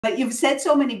But you've said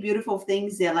so many beautiful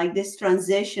things there, like this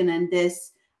transition and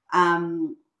this,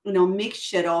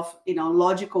 mixture of,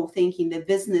 logical thinking, the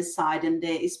business side and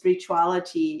the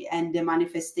spirituality and the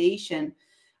manifestation.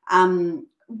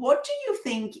 What do you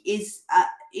think is,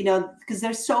 because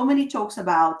there's so many talks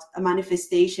about a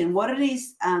manifestation, what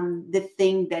is the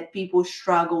thing that people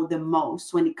struggle the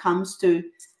most when it comes to,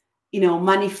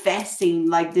 manifesting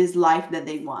like this life that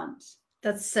they want?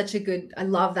 That's such a good, I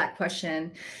love that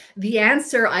question. The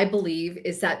answer, I believe,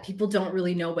 is that people don't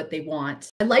really know what they want.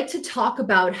 I like to talk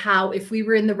about how if we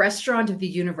were in the restaurant of the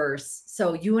universe,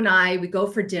 so you and I, we go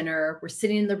for dinner, we're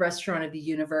sitting in the restaurant of the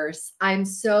universe. I'm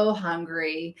so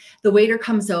hungry. The waiter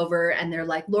comes over and they're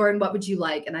like, Lauren, what would you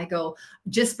like? And I go,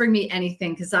 just bring me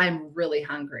anything because I'm really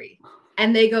hungry.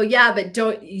 And they go, yeah, but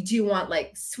do you want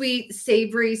like sweet,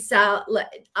 savory, salad?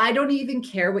 I don't even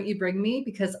care what you bring me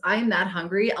because I'm that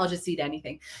hungry. I'll just eat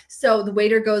anything. So the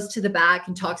waiter goes to the back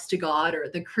and talks to God or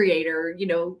the creator,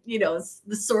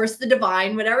 the source, the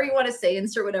divine, whatever you want to say,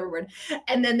 insert whatever word.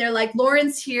 And then they're like,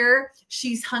 Lauren's here.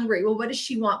 She's hungry. Well, what does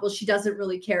she want? Well, she doesn't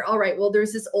really care. All right. Well,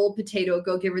 there's this old potato.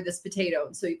 Go give her this potato.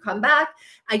 And so you come back,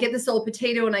 I get this old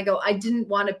potato and I go, I didn't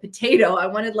want a potato. I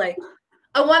wanted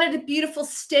a beautiful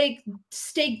steak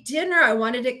dinner. I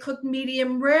wanted it cooked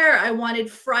medium rare. I wanted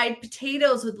fried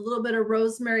potatoes with a little bit of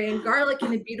rosemary and garlic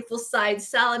and a beautiful side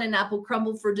salad and apple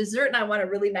crumble for dessert. And I want a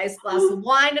really nice glass of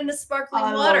wine and a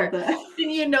sparkling water.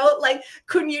 And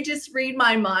couldn't you just read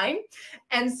my mind?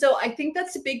 And so I think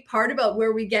that's a big part about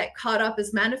where we get caught up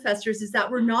as manifestors is that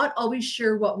we're not always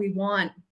sure what we want.